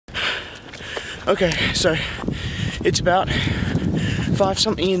Okay, so it's about 5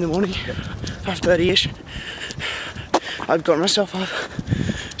 something in the morning, 5:30ish. I've got myself up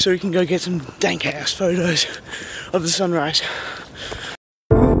so we can go get some dank ass photos of the sunrise.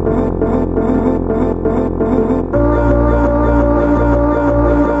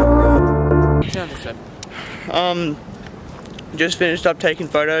 Just finished up taking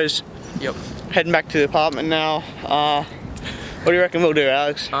photos. Yep. Heading back to the apartment now. What do you reckon we'll do,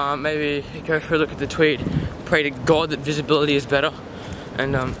 Alex? Maybe go for a look at the tweed. Pray to God that visibility is better.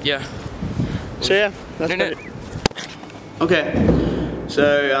 And yeah. So yeah, that's it. Okay.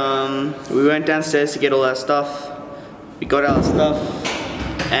 So we went downstairs to get all our stuff. We got our stuff,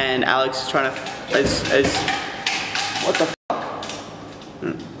 and Alex is trying to what the fuck?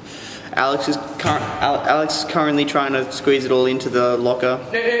 Alex is currently trying to squeeze it all into the locker.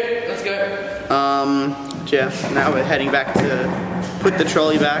 Let's go. Yeah, now we're heading back to put the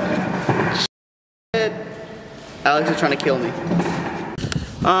trolley back. Alex is trying to kill me.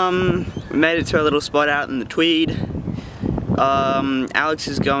 We made it to our little spot out in the Tweed. Alex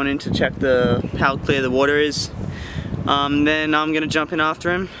is going in to check how clear the water is. Then I'm gonna jump in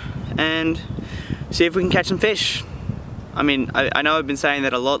after him and see if we can catch some fish. I mean, I know I've been saying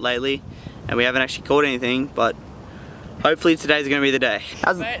that a lot lately, and we haven't actually caught anything, but hopefully today's gonna be the day.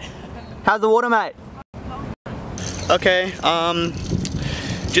 How's the water, mate? Okay,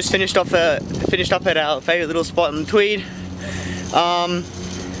 just finished up at our favourite little spot in the Tweed.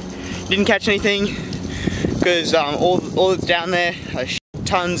 Didn't catch anything because all that's down there are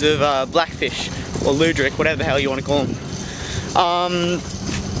tons of blackfish or luderick, whatever the hell you want to call them.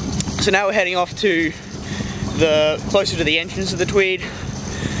 So now we're heading off to closer to the entrance of the Tweed,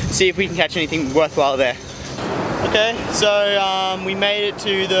 see if we can catch anything worthwhile there. Okay, so we made it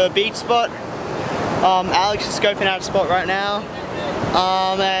to the beach spot. Alex is scoping out a spot right now,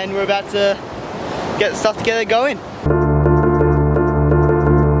 and we're about to get the stuff together, go in.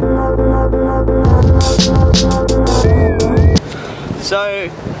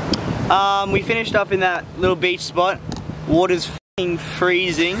 So we finished up in that little beach spot. Water's f***ing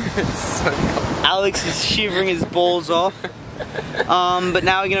freezing. It's so cold. Alex is shivering his balls off. But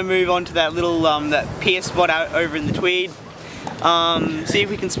now we're gonna move on to that little that pier spot out over in the Tweed. See if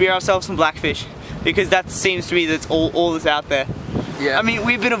we can spear ourselves some blackfish, because that seems to be all that's out there. Yeah. I mean,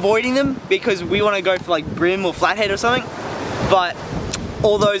 we've been avoiding them because we want to go for like brim or flathead or something, but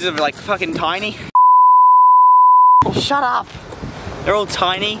all those are like fucking tiny. Shut up. They're all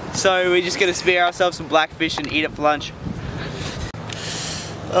tiny, so we're just gonna spear ourselves some blackfish and eat it for lunch.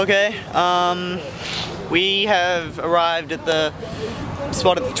 Okay, we have arrived at the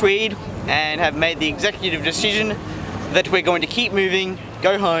spot at the Tweed and have made the executive decision that we're going to keep moving,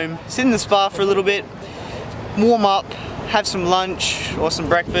 go home, sit in the spa for a little bit, warm up, have some lunch or some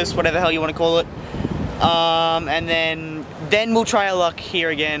breakfast, whatever the hell you want to call it, and then we'll try our luck here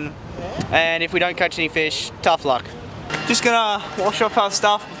again, and if we don't catch any fish, tough luck. Just gonna wash off our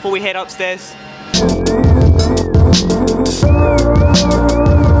stuff before we head upstairs.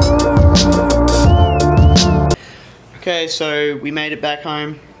 Okay, so we made it back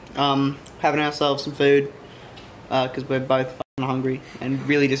home, having ourselves some food, because we're both fucking hungry and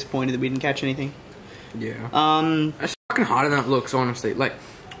really disappointed that we didn't catch anything. Yeah. It's fucking harder than it looks, honestly. Like,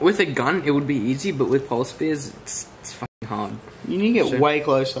 with a gun, it would be easy, but with pole spears, it's fucking hard. You need to get way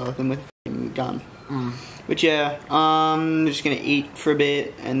closer than with a fucking gun. But yeah, I'm just gonna eat for a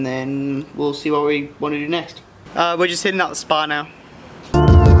bit and then we'll see what we want to do next. We're just heading out the spa now.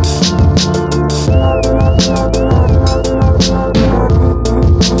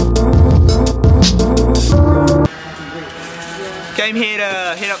 Came here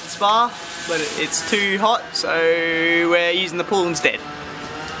to hit up the spa, but it's too hot, so we're using the pool instead.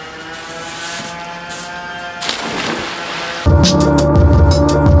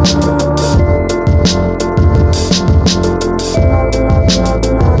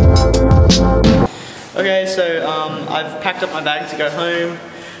 Okay, so I've packed up my bag to go home.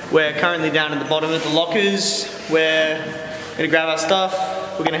 We're currently down at the bottom of the lockers. We're gonna grab our stuff.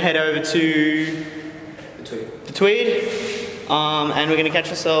 We're gonna head over to the Tweed, and we're gonna catch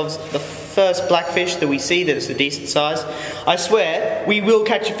ourselves the first blackfish that we see that is a decent size. I swear, we will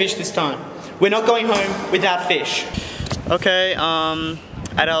catch a fish this time. We're not going home without fish. Okay,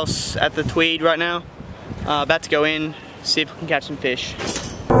 at the Tweed right now. About to go in, see if we can catch some fish.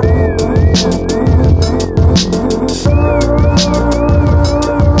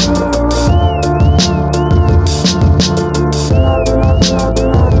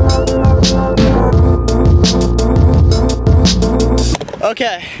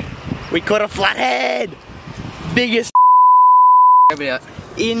 Okay, we caught a flathead! Biggest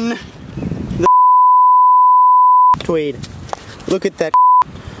in the tweed. Look at that.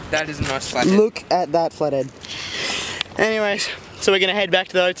 That is a nice flathead. Look at that flathead. Anyways, so we're gonna head back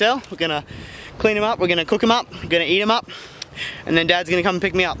to the hotel. We're gonna clean him up, we're gonna cook him up, we're gonna eat him up, and then Dad's gonna come and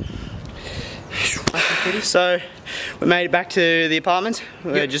pick me up. So, we made it back to the apartment.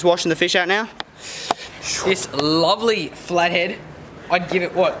 We're just washing the fish out now. This lovely flathead, I'd give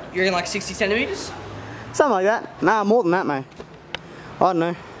it what? You're in like 60 centimeters? Something like that. Nah, more than that, mate. I don't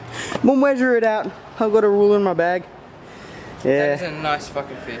know. We'll measure it out. I've got a ruler in my bag. Yeah. That is a nice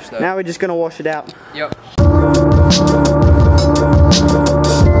fucking fish though. Now we're just gonna wash it out. Yep.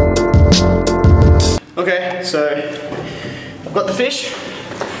 Okay, so I've got the fish.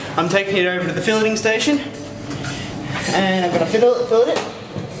 I'm taking it over to the filleting station. And I'm gonna fillet it.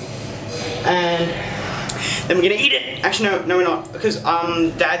 And then we're gonna eat it. Actually, no, we're not, because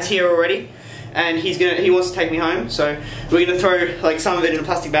Dad's here already, and he wants to take me home. So we're gonna throw like some of it in a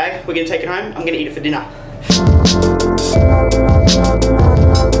plastic bag. We're gonna take it home. I'm gonna eat it for dinner.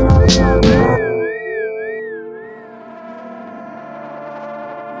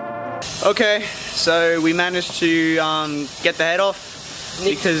 Okay, so we managed to get the head off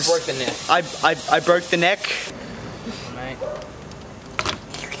because broke the neck. I broke the neck. Mate.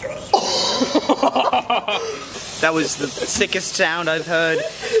 That was the sickest sound I've heard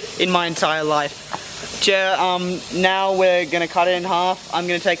in my entire life. Now we're gonna cut it in half. I'm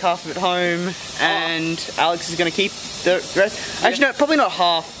gonna take half of it home, and Alex is gonna keep the rest. Actually, no, probably not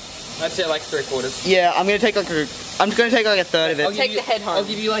half. I'd say like 3/4. Yeah, I'm just gonna take like a third of it. I'll take the head home. I'll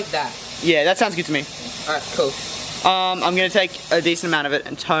give you like that. Yeah, that sounds good to me. Alright, cool. I'm gonna take a decent amount of it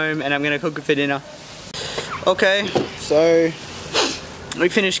and home, and I'm gonna cook it for dinner. Okay, so we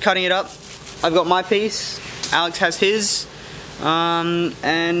finished cutting it up. I've got my piece. Alex has his,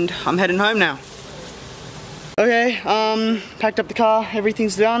 and I'm heading home now. Okay, packed up the car.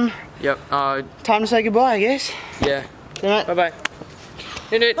 Everything's done. Yep. Time to say goodbye, I guess. Yeah. Good night. Bye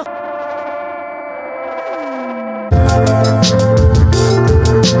bye.